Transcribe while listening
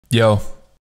Yo.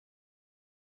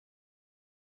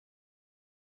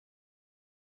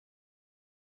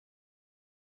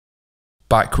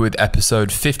 Back with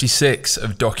episode 56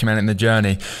 of Documenting the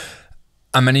Journey.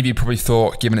 And many of you probably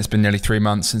thought, given it's been nearly 3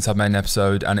 months since I've made an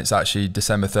episode and it's actually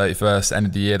December 31st, end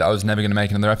of the year, that I was never going to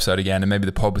make another episode again, and maybe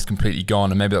the pod was completely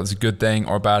gone, and maybe that was a good thing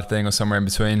or a bad thing or somewhere in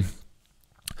between.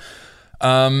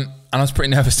 And I was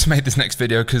pretty nervous to make this next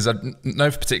video because I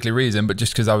no particular reason, but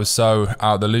just because I was so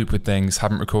out of the loop with things,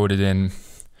 haven't recorded in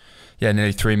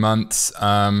nearly 3 months,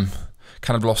 kind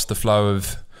of lost the flow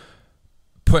of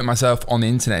putting myself on the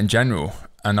internet in general,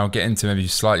 and I'll get into maybe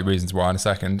slightly reasons why in a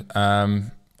second.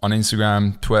 On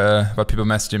Instagram, Twitter, I've had people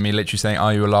messaging me literally saying,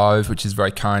 "Are you alive?" which is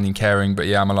very kind and caring, but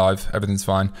yeah, I'm alive, everything's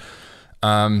fine.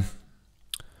 I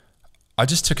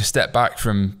just took a step back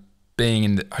from being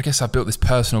in I guess I built this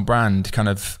personal brand kind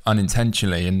of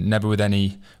unintentionally and never with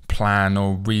any plan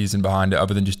or reason behind it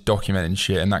other than just documenting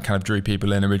shit, and that kind of drew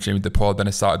people in originally with the pod. Then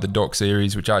I started the doc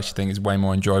series, which I actually think is way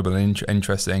more enjoyable and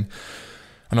interesting,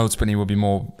 and ultimately will be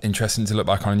more interesting to look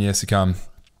back on in years to come.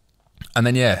 And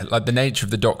then like the nature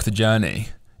of the doc, the journey,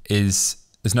 is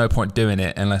there's no point doing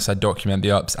it unless I document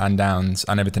the ups and downs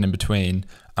and everything in between,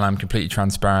 and I'm completely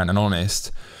transparent and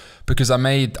honest, because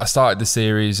I started the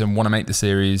series and want to make the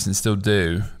series and still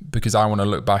do, because I want to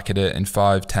look back at it in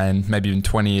 5, 10, maybe even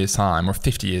 20 years time or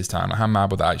 50 years time. Like, how mad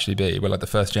will that actually be? We're like the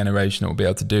first generation that will be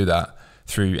able to do that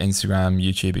through Instagram,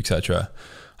 YouTube, etc.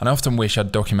 And I often wish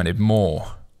I'd documented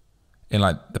more in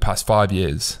like the past 5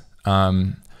 years.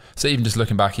 So even just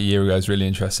looking back a year ago is really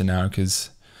interesting now,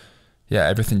 because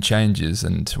everything changes,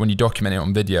 and when you document it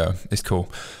on video, it's cool.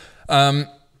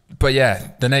 But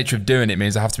yeah, the nature of doing it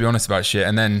means I have to be honest about shit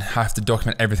and then have to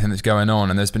document everything that's going on.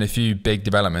 And there's been a few big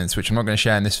developments, which I'm not going to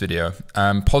share in this video,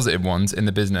 positive ones in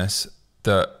the business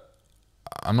that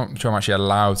I'm not sure I'm actually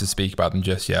allowed to speak about them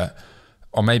just yet.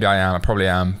 Or maybe I probably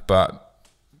am, but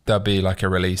there'll be like a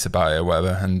release about it or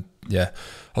whatever. And yeah,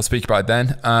 I'll speak about it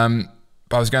then.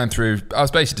 I was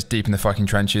basically just deep in the fucking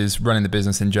trenches, running the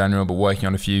business in general, but working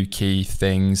on a few key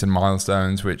things and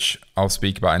milestones, which I'll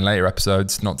speak about in later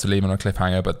episodes, not to leave on a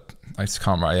cliffhanger, but I just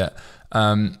can't write yet.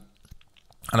 And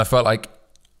I felt like,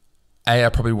 A, I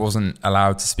probably wasn't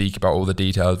allowed to speak about all the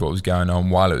details of what was going on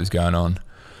while it was going on.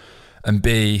 And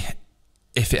B,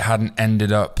 if it hadn't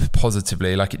ended up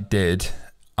positively like it did,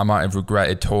 I might have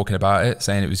regretted talking about it,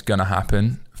 saying it was going to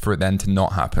happen, for it then to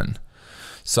not happen.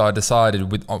 So I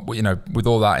decided with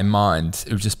all that in mind,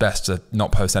 it was just best to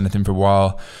not post anything for a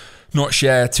while, not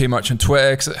share too much on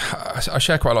Twitter, because I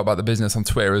share quite a lot about the business on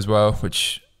Twitter as well,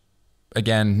 which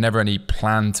again, never any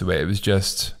plan to it. It was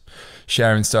just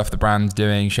sharing stuff the brand's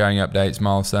doing, sharing updates,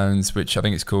 milestones, which I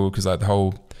think is cool, because like the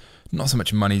whole, not so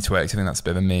much money to it, I think that's a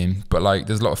bit of a meme, but like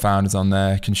there's a lot of founders on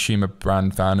there, consumer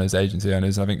brand founders, agency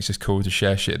owners, and I think it's just cool to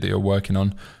share shit that you're working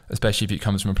on, especially if it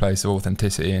comes from a place of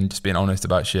authenticity and just being honest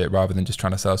about shit rather than just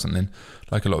trying to sell something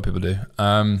like a lot of people do.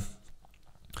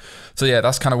 So yeah,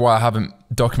 that's kind of why I haven't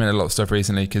documented a lot of stuff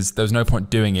recently, because there was no point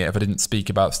doing it if I didn't speak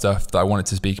about stuff that I wanted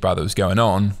to speak about that was going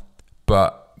on.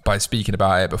 But by speaking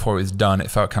about it before it was done, it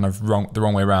felt kind of the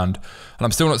wrong way around. And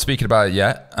I'm still not speaking about it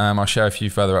yet. I'll share a few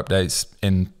further updates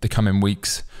in the coming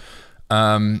weeks.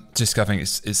 Just 'cause I think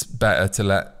it's better to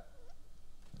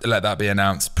let that be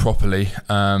announced properly,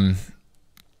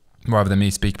 rather than me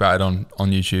speak about it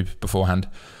on YouTube beforehand.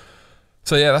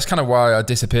 So yeah, that's kind of why I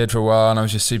disappeared for a while, and I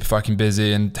was just super fucking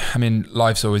busy. And I mean,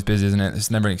 life's always busy, isn't it?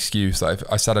 It's never an excuse. Like,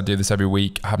 if I said I'd do this every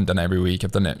week, I haven't done it every week.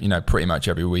 I've done it, pretty much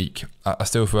every week. I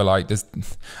still feel like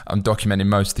I'm documenting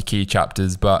most of the key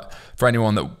chapters, but for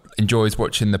anyone that enjoys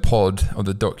watching the pod or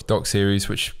the doc series,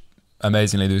 which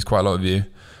amazingly there's quite a lot of you,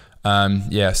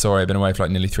 sorry, I've been away for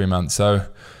like nearly 3 months. So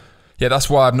yeah,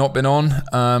 that's why I've not been on.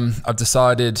 I've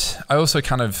decided, I also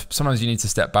kind of, sometimes you need to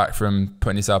step back from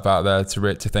putting yourself out there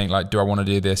to think like, do I want to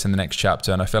do this in the next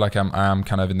chapter? And I feel like I am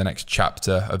kind of in the next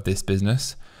chapter of this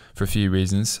business for a few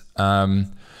reasons. But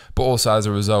also as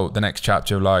a result, the next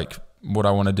chapter of like what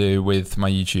I want to do with my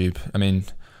YouTube. I mean,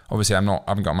 obviously I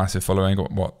haven't got a massive following,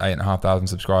 got what, 8,500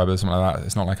 subscribers, something like that.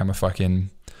 It's not like I'm a fucking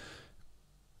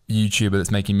YouTuber that's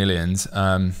making millions.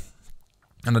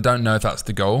 And I don't know if that's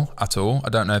the goal at all. I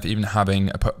don't know if even having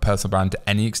a personal brand to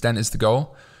any extent is the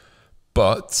goal.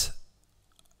 But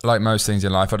like most things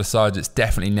in life, I decided it's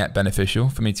definitely net beneficial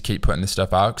for me to keep putting this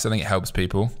stuff out, because I think it helps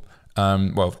people.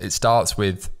 Well, it starts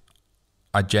with,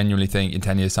 I genuinely think in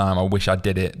 10 years time, I wish I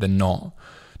did it than not,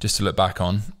 just to look back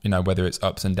on, whether it's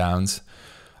ups and downs.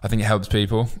 I think it helps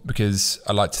people because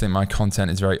I like to think my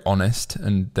content is very honest,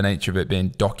 and the nature of it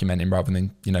being documenting rather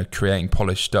than, creating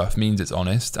polished stuff means it's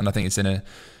honest. And I think it's in an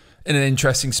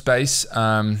interesting space.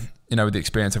 you know, with the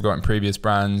experience I've got in previous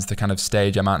brands, the kind of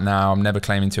stage I'm at now, I'm never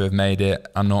claiming to have made it.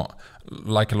 I'm not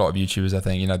like a lot of YouTubers, I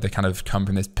think, you know, they kind of come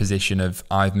from this position of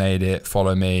I've made it,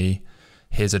 follow me,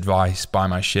 here's advice, buy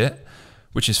my shit,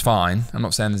 which is fine. I'm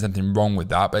not saying there's anything wrong with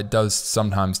that, but it does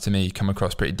sometimes to me come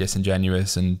across pretty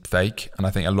disingenuous and fake. And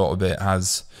I think a lot of it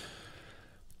has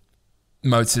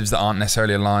motives that aren't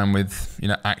necessarily aligned with, you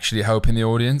know, actually helping the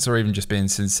audience or even just being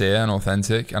sincere and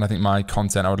authentic. And I think my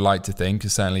content, I would like to think,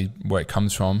 is certainly where it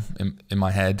comes from in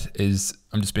my head, is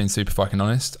I'm just being super fucking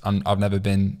honest. I've never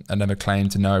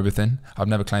claimed to know everything. I've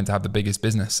never claimed to have the biggest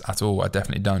business at all. I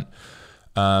definitely don't.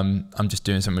 I'm just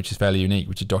doing something which is fairly unique,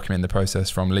 which is documenting the process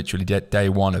from literally day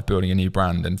one of building a new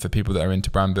brand. And for people that are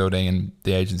into brand building and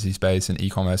the agency space and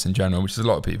e-commerce in general, which is a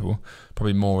lot of people,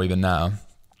 probably more even now,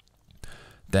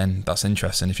 then that's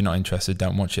interesting. If you're not interested,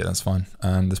 don't watch it, that's fine.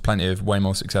 There's plenty of way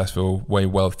more successful, way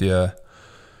wealthier,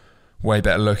 way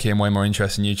better looking, way more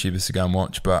interesting YouTubers to go and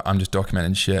watch, but I'm just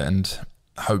documenting shit, and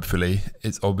hopefully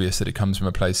it's obvious that it comes from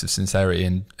a place of sincerity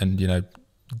and you know,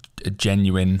 a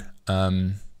genuine,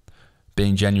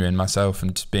 being genuine myself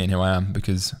and just being who I am,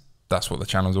 because that's what the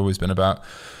channel's always been about.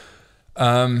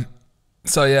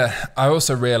 So yeah, I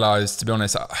also realized, to be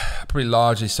honest, I probably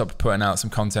largely stopped putting out some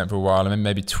content for a while. I mean,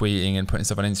 maybe tweeting and putting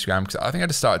stuff on Instagram, because I think I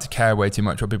just started to care way too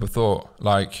much what people thought.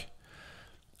 Like,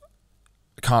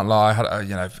 I can't lie, I had,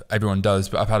 you know, everyone does,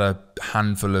 but I've had a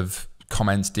handful of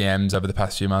comments, DMs over the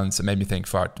past few months that made me think,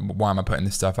 fuck, why am I putting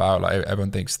this stuff out? Like,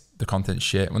 everyone thinks the content's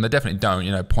shit, when they definitely don't.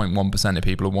 You know, 0.1% of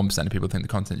people or 1% of people think the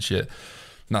content's shit,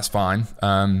 and that's fine.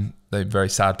 They're very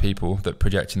sad people that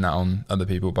projecting that on other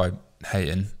people by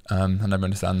hating. I never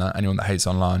understand that. Anyone that hates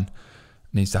online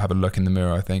needs to have a look in the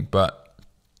mirror, I think. But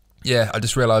yeah, I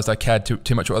just realized I cared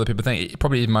too much what other people think.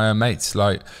 Probably even my own mates.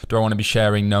 Like, do I want to be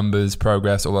sharing numbers,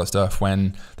 progress, all that stuff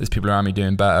when there's people around me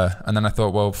doing better? And then I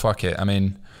thought, well, fuck it. I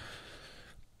mean,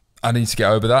 I need to get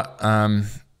over that.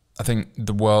 I think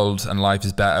the world and life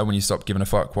is better when you stop giving a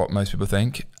fuck what most people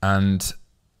think. And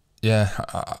yeah,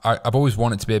 I've always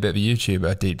wanted to be a bit of a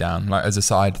YouTuber deep down, like as a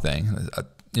side thing.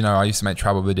 You know, I used to make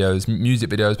travel videos, music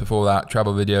videos before that,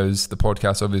 travel videos, the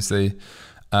podcast, obviously.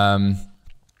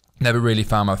 Never really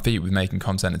found my feet with making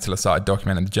content until I started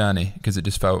documenting the journey, because it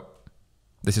just felt,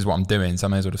 this is what I'm doing, so I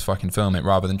may as well just fucking film it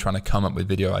rather than trying to come up with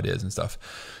video ideas and stuff.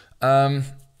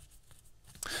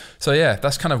 So yeah,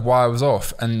 that's kind of why I was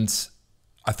off. And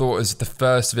I thought as the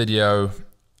first video,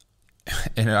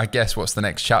 you know, I guess what's the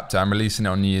next chapter? I'm releasing it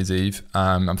on New Year's Eve.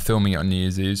 I'm filming it on New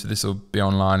Year's Eve, so this will be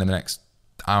online in the next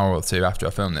hour or two after I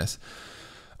film this.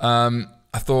 I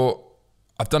thought,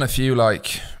 I've done a few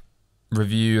like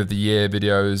review of the year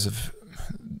videos of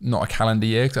not a calendar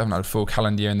year, because I haven't had a full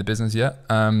calendar year in the business yet.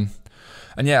 And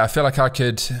yeah, I feel like I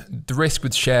could, the risk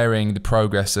with sharing the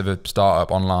progress of a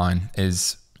startup online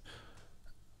is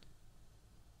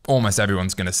almost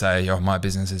everyone's going to say, oh, my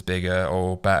business is bigger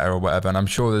or better or whatever. And I'm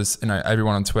sure there's, you know,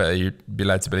 everyone on Twitter you'd be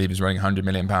led to believe is running a £100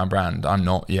 million brand. I'm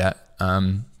not yet.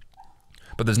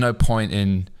 But there's no point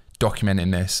in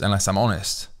documenting this unless I'm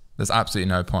honest. There's absolutely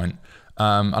no point.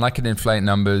 And I can inflate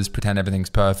numbers, pretend everything's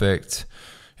perfect.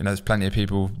 You know, there's plenty of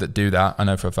people that do that, I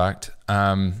know for a fact.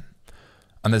 And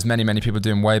there's many, many people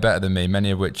doing way better than me,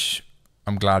 many of which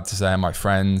I'm glad to say are my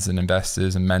friends and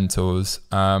investors and mentors.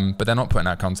 But they're not putting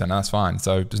out content, and that's fine.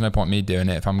 So there's no point in me doing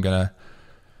it if I'm going to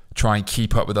try and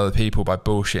keep up with other people by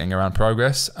bullshitting around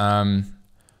progress.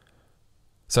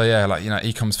 So yeah, like, you know,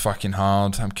 ecom's fucking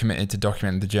hard. I'm committed to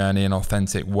documenting the journey in an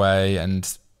authentic way,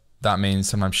 and that means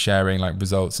sometimes sharing like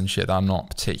results and shit that I'm not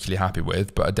particularly happy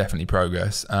with, but are definitely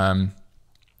progress.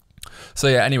 So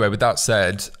yeah, anyway, with that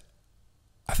said,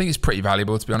 I think it's pretty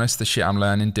valuable, to be honest, the shit I'm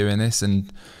learning doing this,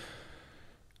 and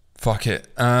fuck it.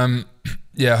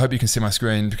 Yeah, I hope you can see my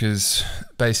screen, because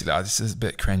basically this is a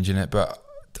bit cringe in it, but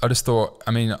I just thought,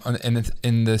 I mean,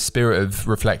 in the spirit of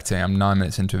reflecting, I'm 9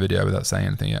 minutes into a video without saying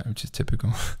anything yet, which is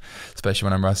typical, especially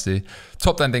when I'm rusty.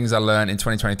 Top 10 things I learned in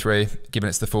 2023, given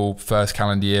it's the full first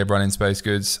calendar year running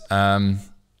Spacegoods.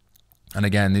 And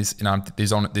again, these, you know,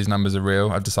 these numbers are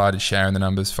real. I've decided sharing the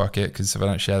numbers, fuck it, because if I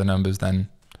don't share the numbers, then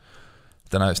I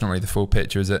don't know, it's not really the full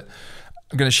picture, is it?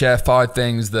 I'm going to share 5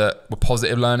 things that were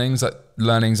positive learnings, like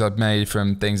learnings I've made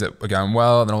from things that were going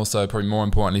well, and then also, probably more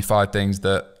importantly, 5 things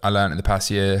that I learned in the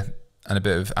past year, and a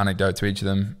bit of anecdote to each of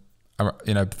them.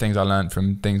 You know, things I learned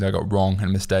from things I got wrong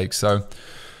and mistakes. So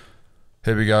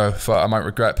here we go. I might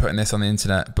regret putting this on the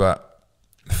internet, but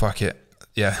fuck it.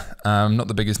 Yeah, not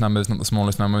the biggest numbers, not the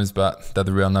smallest numbers, but they're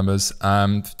the real numbers.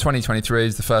 2023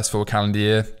 is the first full calendar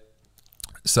year,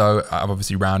 so I've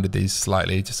obviously rounded these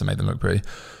slightly just to make them look pretty.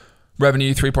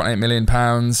 Revenue, £3.8 million.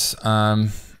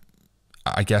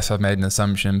 I guess I've made an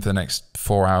assumption for the next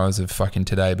 4 hours of fucking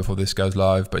today before this goes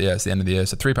live. But yeah, it's the end of the year.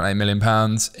 So £3.8 million.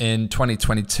 In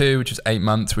 2022, which was 8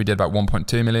 months, we did about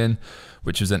 1.2 million,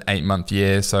 which was an 8-month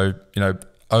year. So,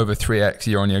 over 3x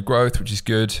year-on-year growth, which is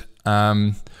good.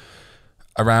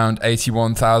 Around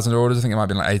 81,000 orders. I think it might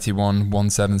be like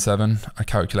 81,177. I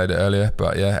calculated earlier.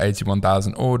 But yeah,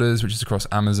 81,000 orders, which is across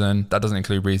Amazon. That doesn't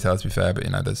include retail, to be fair. But,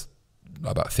 there's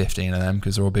about 15 of them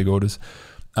because they're all big orders.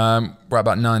 We're at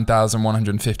about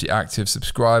 9,150 active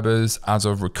subscribers as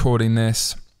of recording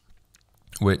this,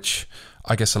 which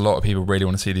I guess a lot of people really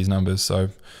want to see these numbers. So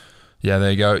yeah,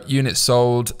 there you go. Units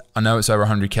sold. I know it's over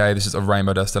 100K. This is of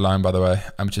Rainbow Dust alone, by the way,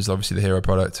 which is obviously the hero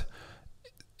product.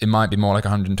 It might be more like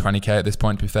 120K at this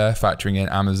point, to be fair, factoring in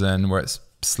Amazon where it's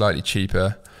slightly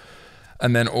cheaper.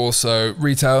 And then also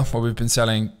retail, where we've been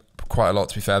selling quite a lot,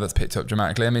 to be fair, that's picked up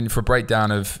dramatically. I mean, for a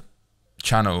breakdown of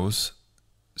channels,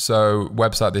 so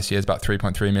website this year is about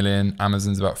 3.3 million,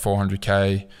 Amazon's about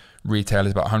 400K, retail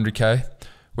is about 100K,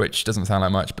 which doesn't sound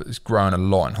like much, but it's grown a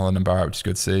lot in Holland & Barrett, which is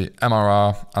good to see.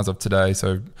 MRR as of today,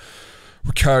 so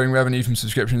recurring revenue from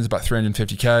subscriptions is about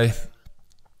 350K.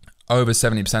 Over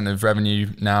 70% of revenue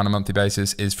now on a monthly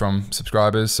basis is from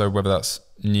subscribers, so whether that's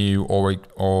new or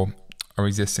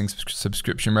existing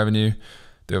subscription revenue.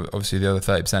 Obviously the other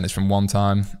 30% is from one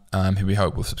time, who we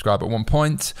hope will subscribe at one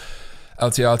point.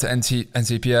 LTR to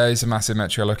NCPA is a massive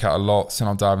metric I look at a lot, so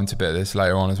I'll dive into a bit of this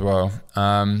later on as well.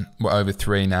 We're over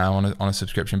 3 now on a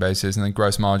subscription basis, and then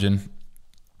gross margin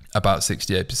about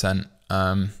 68%.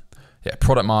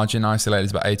 Product margin isolated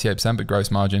is about 88%, but gross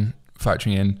margin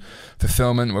factoring in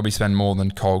fulfillment, where we spend more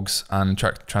than COGS, and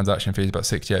transaction fees about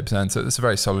 68%. So it's a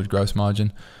very solid gross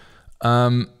margin.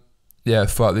 These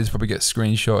probably get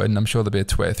screenshotted, and I'm sure there'll be a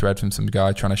Twitter thread from some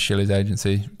guy trying to shill his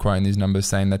agency, quoting these numbers,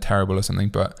 saying they're terrible or something,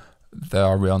 but they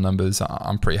are real numbers.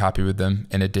 I'm pretty happy with them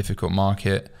in a difficult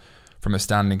market, from a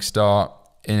standing start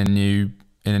in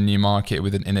a new market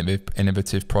with an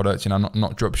innovative product. I'm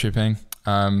not drop shipping.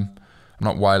 I'm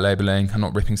not white labeling. I'm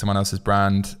not ripping someone else's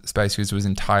brand. Spacegoods was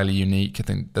entirely unique. I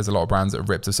think there's a lot of brands that have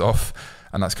ripped us off,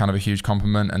 and that's kind of a huge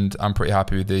compliment. And I'm pretty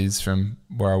happy with these from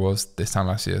where I was this time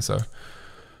last year. So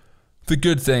the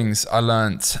good things I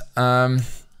learnt. Some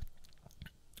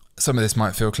of this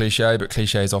might feel cliche, but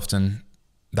cliche is often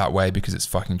that way because it's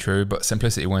fucking true. But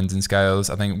simplicity wins in scales.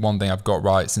 I think one thing I've got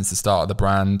right since the start of the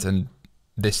brand, and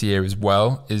this year as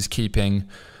well, is keeping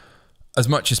as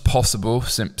much as possible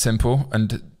simple.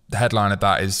 And the headline of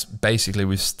that is basically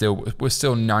we're still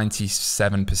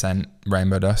 97%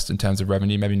 Rainbow Dust in terms of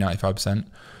revenue, maybe 95%.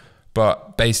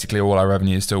 But basically all our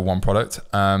revenue is still one product.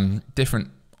 Different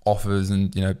offers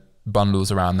and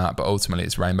bundles around that, but ultimately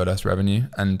it's Rainbow Dust revenue,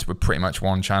 and we're pretty much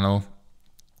one channel.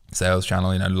 Sales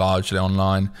channel, largely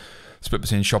online, split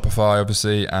between Shopify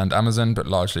obviously and Amazon, but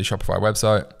largely Shopify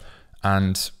website,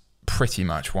 and pretty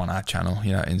much one ad channel,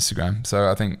 Instagram. So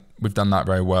I think we've done that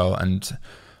very well, and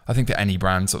I think that any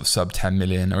brand sort of sub 10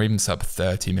 million or even sub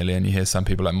 30 million, you hear some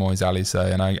people like Moise Ali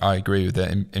say, and I agree with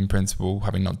it in principle,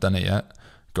 having not done it yet,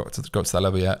 got to that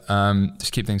level yet.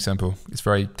 Just keep things simple. It's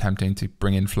very tempting to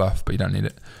bring in fluff, but you don't need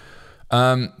it.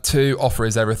 2, offer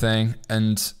is everything,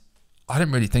 and I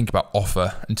didn't really think about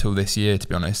offer until this year, to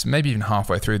be honest. Maybe even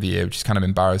halfway through the year, which is kind of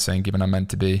embarrassing given I'm meant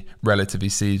to be relatively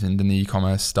seasoned in the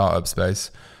e-commerce startup space,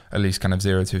 at least kind of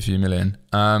 0 to a few million.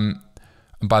 And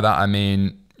by that I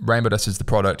mean Rainbow Dust is the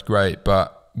product, great,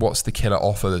 but what's the killer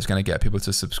offer that's going to get people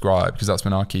to subscribe? Because that's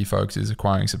been our key focus, is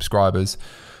acquiring subscribers.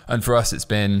 And for us, it's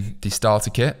been the starter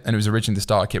kit, and it was originally the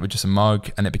starter kit with just a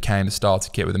mug, and it became the starter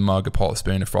kit with a mug, a pot, a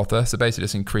spoon, a frother. So basically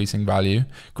just increasing value.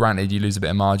 Granted, you lose a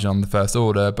bit of margin on the first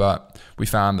order, but we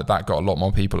found that got a lot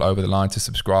more people over the line to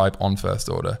subscribe on first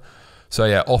order. So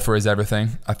yeah, offer is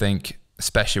everything. I think,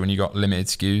 especially when you got limited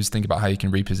SKUs, think about how you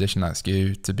can reposition that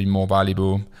SKU to be more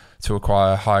valuable, to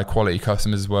acquire higher quality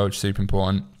customers as well, which is super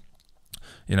important.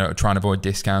 Try and avoid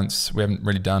discounts. We haven't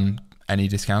really done any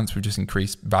discounts. We've just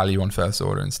increased value on first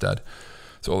order instead.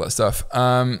 So all that stuff.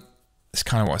 It's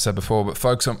kind of what I said before, but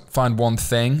focus on, find one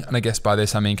thing. And I guess by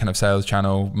this, I mean kind of sales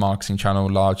channel, marketing channel,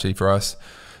 largely for us,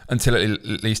 until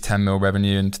at least 10 mil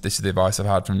revenue. And this is the advice I've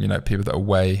had from, people that are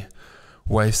way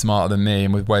smarter than me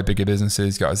and with way bigger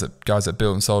businesses, guys that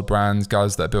built and sold brands,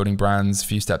 guys that are building brands a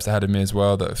few steps ahead of me as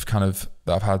well, that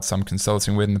I've had some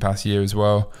consulting with in the past year as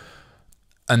well.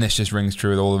 And this just rings true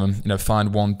with all of them.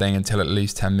 Find one thing until at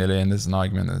least 10 million. There's an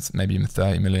argument that's maybe even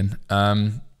 30 million.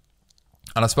 And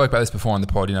I spoke about this before on the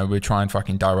pod, we're trying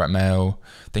fucking direct mail,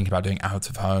 think about doing out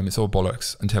of home. It's all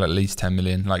bollocks until at least 10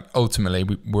 million. Like ultimately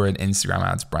we're an Instagram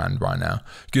ads brand right now.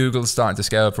 Google's starting to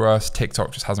scale for us.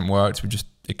 TikTok just hasn't worked.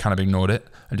 It kind of ignored it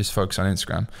and just focused on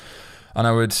Instagram. And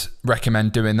I would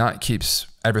recommend doing that. It keeps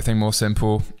everything more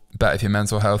simple, better for your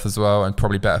mental health as well, and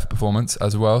probably better for performance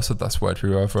as well. So that's worked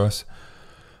really well for us.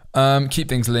 Keep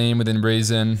things lean within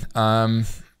reason. I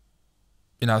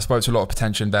spoke to a lot of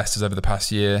potential investors over the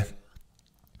past year,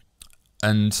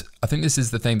 and I think this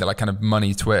is the thing that like kind of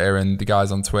money Twitter and the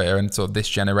guys on Twitter and sort of this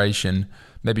generation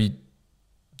maybe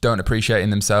don't appreciate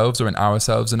in themselves or in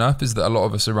ourselves enough, is that a lot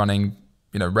of us are running,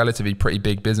 relatively pretty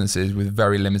big businesses with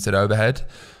very limited overhead.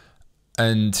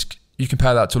 And you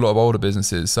compare that to a lot of older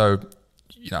businesses. So,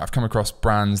 I've come across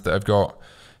brands that have got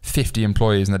 50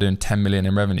 employees and they're doing 10 million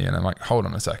in revenue. And I'm like, hold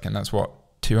on a second, that's what,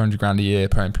 200 grand a year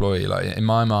per employee. Like in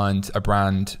my mind, a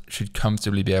brand should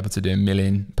comfortably be able to do $1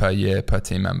 million per year per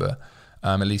team member,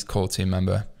 at least core team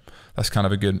member. That's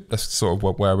kind of that's sort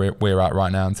of where we're at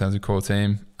right now in terms of core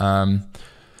team, at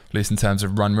least in terms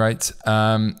of run rate.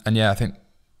 And yeah, I think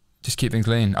just keep things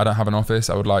lean. I don't have an office.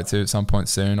 I would like to at some point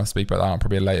soon. I'll speak about that on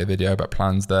probably a later video about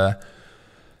plans there.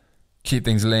 Keep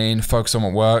things lean, focus on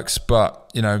what works.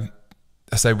 But,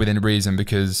 I say within reason,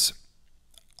 because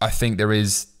I think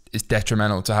it's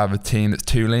detrimental to have a team that's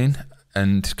too lean,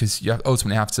 and because you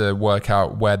ultimately have to work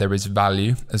out where there is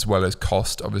value as well as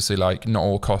cost. Obviously, like not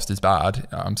all cost is bad.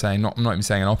 I'm not even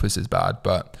saying an office is bad,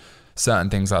 but certain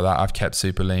things like that I've kept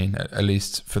super lean, at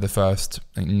least for the first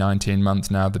 19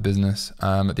 months now of the business,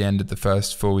 at the end of the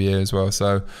first full year as well.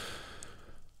 So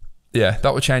yeah,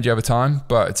 that will change over time,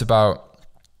 but it's about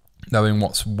knowing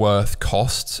what's worth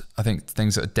cost. I think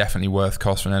things that are definitely worth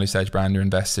cost for an early stage brand you're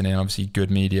investing in, obviously good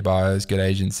media buyers, good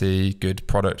agency, good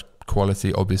product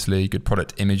quality, obviously good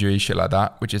product imagery, shit like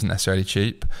that, which isn't necessarily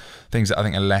cheap. Things that I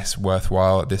think are less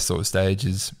worthwhile at this sort of stage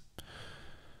is,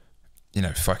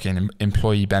 fucking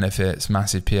employee benefits,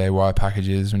 massive PAY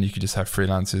packages when you could just have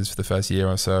freelancers for the first year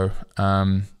or so.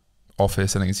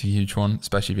 Office, I think it's a huge one,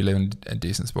 especially if you live in a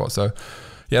decent spot. So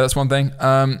yeah, that's one thing.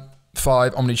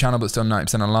 5, omni-channel, but still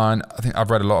 90% online. I think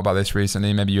I've read a lot about this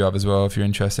recently. Maybe you have as well if you're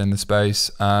interested in the space.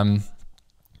 I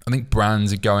think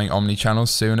brands are going omni-channel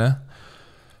sooner.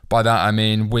 By that, I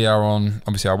mean, we are on,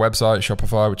 obviously, our website,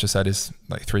 Shopify, which I said is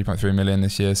like 3.3 million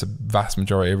this year. It's a vast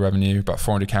majority of revenue, about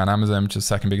 400k on Amazon, which is the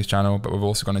second biggest channel. But we've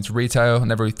also gone into retail. I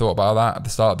never really thought about that at the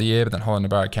start of the year, but then Holland &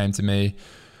 Barrett came to me.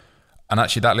 And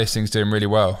actually that listing's doing really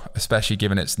well, especially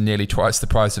given it's nearly twice the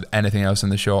price of anything else in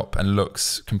the shop and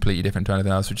looks completely different to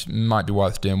anything else, which might be why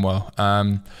it's doing well.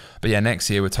 But yeah, next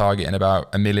year we're targeting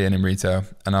about 1 million in retail.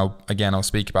 And I'll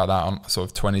speak about that on sort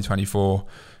of 2024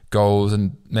 goals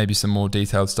and maybe some more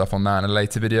detailed stuff on that in a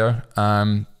later video.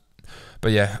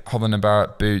 But yeah, Holland &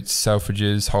 Barrett, Boots,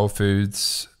 Selfridges, Whole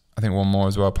Foods, I think one more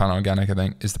as well, Planet Organic, I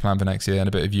think is the plan for next year, and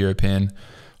a bit of European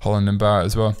Holland & Barrett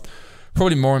as well.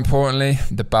 Probably more importantly,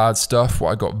 the bad stuff,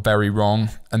 what I got very wrong.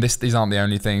 And these aren't the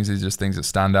only things, these are just things that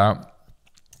stand out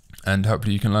and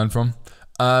hopefully you can learn from.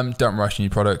 Don't rush new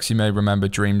products. You may remember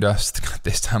Dream Dust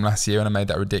this time last year when I made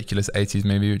that ridiculous 80s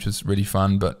movie, which was really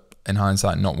fun, but in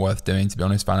hindsight, not worth doing, to be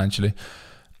honest, financially.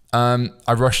 I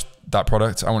rushed that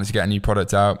product. I wanted to get a new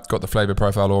product out, got the flavor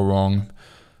profile all wrong.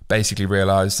 Basically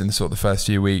realized in the sort of the first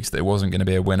few weeks that it wasn't going to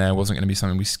be a winner, it wasn't going to be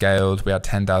something we scaled. We had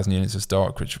 10,000 units of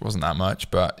stock, which wasn't that much,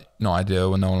 but not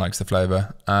ideal when no one likes the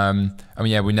flavor.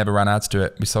 We never ran ads to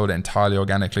it. We sold it entirely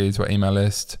organically to our email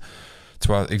list,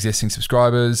 to our existing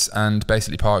subscribers, and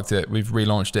basically parked it. We've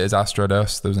relaunched it as Astro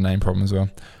Dust. There was a name problem as well,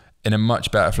 in a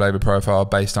much better flavor profile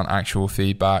based on actual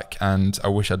feedback. And I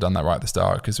wish I'd done that right at the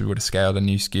start, because we would have scaled a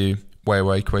new SKU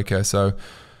way quicker. So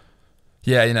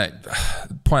yeah,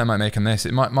 the point I might make on this,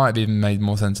 it might have even made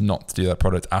more sense not to do that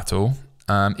product at all.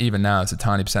 Even now, it's a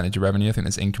tiny percentage of revenue. I think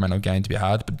there's incremental gain to be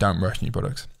had, but don't rush new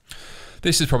products.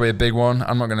 This is probably a big one.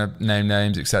 I'm not going to name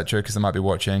names, etc., because they might be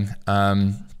watching.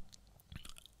 And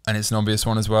it's an obvious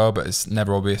one as well, but it's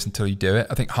never obvious until you do it.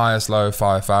 I think hire slow,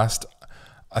 fire fast.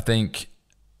 I think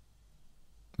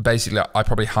basically I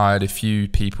probably hired a few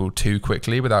people too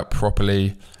quickly without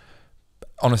properly...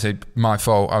 Honestly, my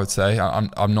fault, I would say.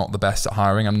 I'm not the best at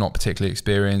hiring. I'm not particularly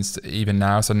experienced even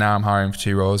now. So now I'm hiring for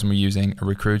 2 roles, and we're using a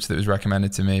recruiter that was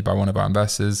recommended to me by one of our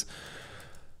investors.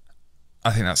 I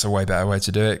think that's a way better way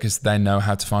to do it, because they know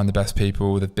how to find the best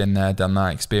people. They've been there, done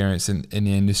that, experience in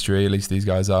the industry. At least these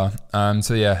guys are.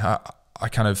 So yeah, I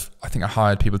think I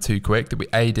hired people too quick that we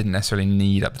didn't necessarily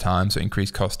need at the time. So it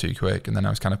increased costs too quick. And then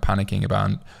I was kind of panicking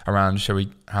around, shall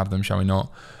we have them, shall we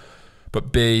not?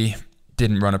 But B,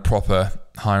 didn't run a proper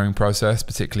hiring process,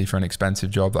 particularly for an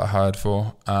expensive job that I hired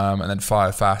for. And then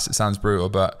fire fast. It sounds brutal,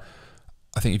 but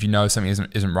I think if you know something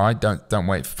isn't right, don't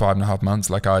wait for 5.5 months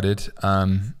like I did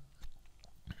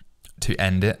to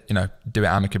end it. Do it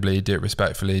amicably, do it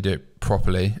respectfully, do it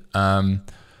properly. But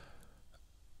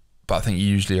But I think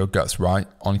usually your gut's right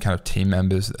on kind of team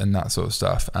members and that sort of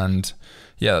stuff. And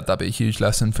yeah, that'd be a huge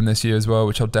lesson from this year as well,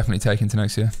 which I'll definitely take into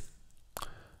next year.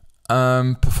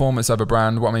 Performance over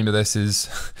brand. What I mean by this is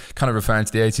kind of referring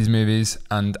to the 80s movies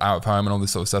and Out of Home and all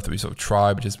this sort of stuff that we sort of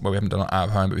tried, which is we haven't done Out of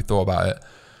Home, but we thought about it.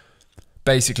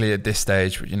 Basically at this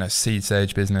stage, seed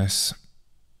stage business,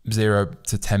 0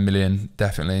 to 10 million,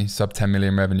 definitely sub 10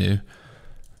 million revenue,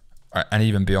 and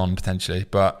even beyond potentially.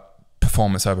 But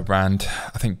performance over brand.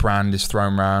 I think brand is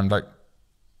thrown around like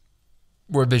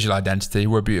we're a visual identity.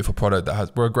 We're a beautiful product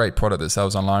we're a great product that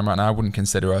sells online right now. I wouldn't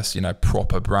consider us,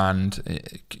 proper brand,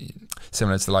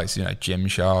 similar to the likes of,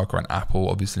 Gymshark or an Apple,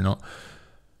 obviously not.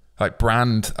 Like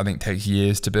brand, I think takes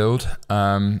years to build.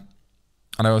 And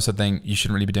I also think you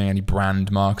shouldn't really be doing any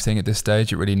brand marketing at this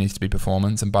stage. It really needs to be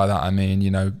performance. And by that, I mean,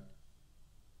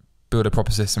 build a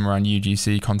proper system around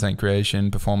UGC, content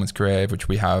creation, performance creative, which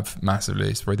we have massively.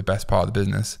 It's probably the best part of the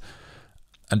business.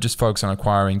 And just focus on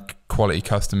acquiring quality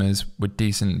customers with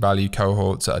decent value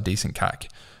cohorts at a decent CAC.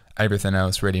 Everything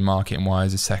else really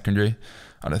marketing-wise is secondary.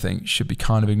 And I think should be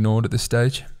kind of ignored at this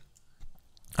stage.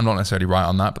 I'm not necessarily right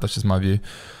on that, but that's just my view.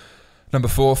 Number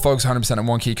 4, focus 100% on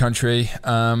one key country.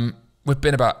 We've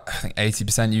been about, I think,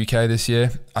 80% UK this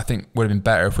year. I think would have been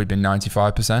better if we'd been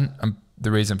 95%. And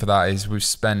the reason for that is we've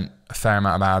spent a fair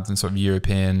amount of ads in sort of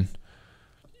European,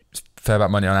 fair amount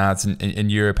of money on ads in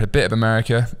Europe, a bit of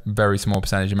America, very small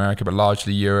percentage America, but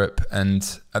largely Europe.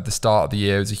 And at the start of the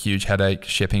year, it was a huge headache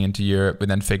shipping into Europe. We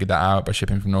then figured that out by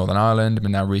shipping from Northern Ireland.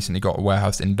 We now recently got a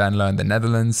warehouse in Venlo in the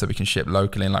Netherlands, so we can ship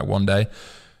locally in like one day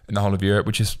in the whole of Europe,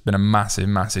 which has been a massive,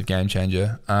 massive game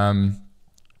changer.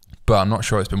 But I'm not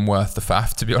sure it's been worth the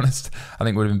faff, to be honest. I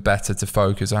think it would have been better to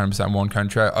focus 100% on one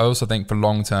country. I also think for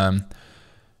long term,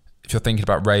 if you're thinking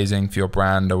about raising for your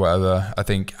brand or whatever, I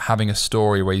think having a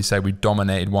story where you say we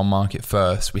dominated one market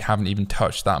first, we haven't even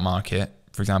touched that market,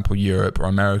 for example, Europe or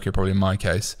America, probably in my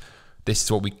case, this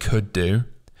is what we could do,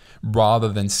 rather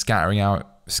than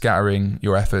scattering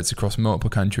your efforts across multiple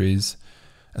countries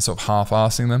and sort of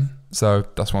half-arsing them. So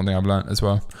that's one thing I've learned as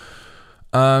well.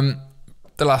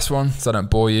 The last one, so I don't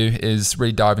bore you, is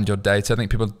really dive into your data. I think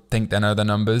people think they know their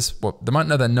numbers. Well, they might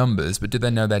know their numbers, but do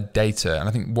they know their data? And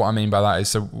I think what I mean by that is,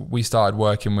 so we started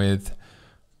working with,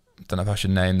 I don't know if I should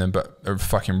name them, but a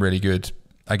fucking really good,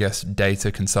 I guess,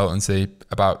 data consultancy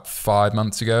about 5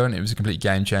 months ago. And it was a complete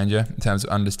game changer in terms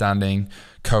of understanding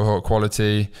cohort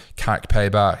quality, CAC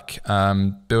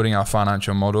payback, building our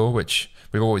financial model, which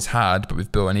we've always had, but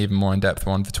we've built an even more in-depth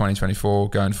one for 2024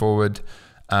 going forward.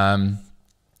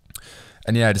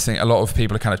 And yeah, I just think a lot of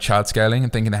people are kind of chad scaling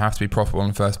and thinking they have to be profitable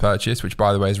on first purchase, which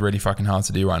by the way is really fucking hard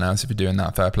to do right now. So if you're doing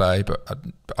that, fair play. But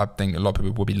I think a lot of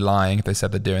people will be lying if they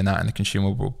said they're doing that in a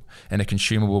consumable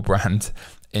brand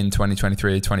in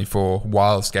 2023, 24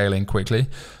 while scaling quickly.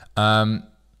 But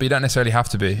you don't necessarily have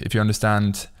to be if you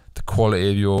understand the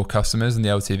quality of your customers and the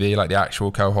LTV, like the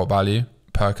actual cohort value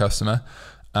per customer.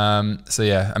 So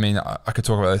yeah, I mean, I could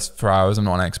talk about this for hours. I'm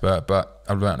not an expert, but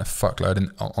I've learned a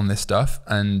fuckload on this stuff.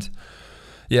 And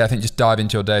yeah, I think just dive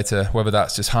into your data, whether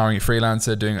that's just hiring a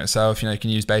freelancer, doing it yourself. You can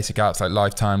use basic apps like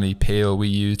Lifetimely, Peel, we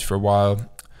used for a while.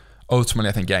 Ultimately,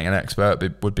 I think getting an expert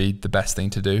would be the best thing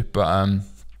to do. But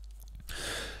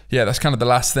yeah, that's kind of the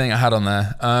last thing I had on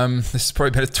there. This is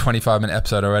probably been a 25-minute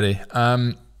episode already.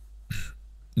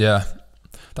 Yeah,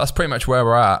 that's pretty much where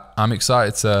we're at. I'm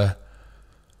excited to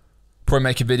probably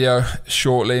make a video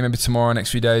shortly, maybe tomorrow,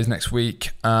 next few days, next week,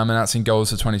 announcing goals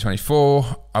for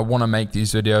 2024. I want to make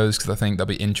these videos because I think they'll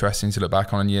be interesting to look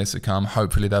back on in years to come.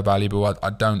 Hopefully they're valuable.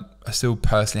 I still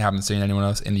personally haven't seen anyone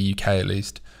else in the UK at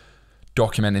least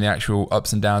documenting the actual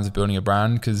ups and downs of building a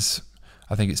brand, because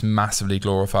I think it's massively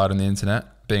glorified on the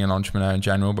internet, being an entrepreneur in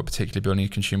general, but particularly building a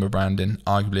consumer brand in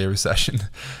arguably a recession.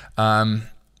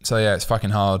 So yeah, it's fucking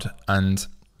hard. And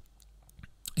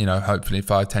hopefully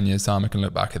 5-10 years time I can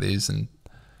look back at these and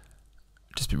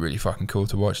just be really fucking cool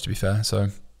to watch, to be fair. So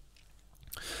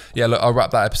yeah, look, I'll wrap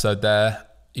that episode there.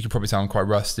 You can probably tell I'm quite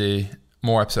rusty.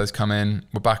 More episodes coming.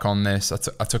 We're back on this.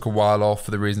 I took a while off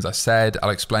for the reasons I said.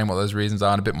 I'll explain what those reasons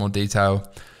are in a bit more detail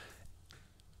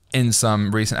in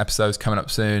some recent episodes coming up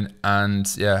soon. And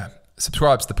yeah,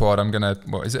 subscribe to the pod.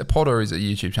 Is it a pod or is it a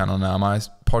YouTube channel now? Am I a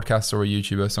podcast or a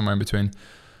YouTuber, somewhere in between?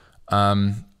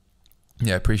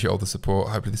 Yeah, appreciate all the support.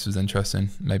 Hopefully this was interesting.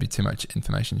 Maybe too much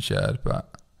information shared, but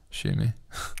shoot me.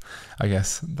 I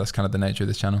guess that's kind of the nature of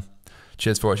this channel.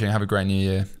 Cheers for watching. Have a great new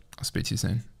year. I'll speak to you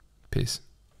soon. Peace.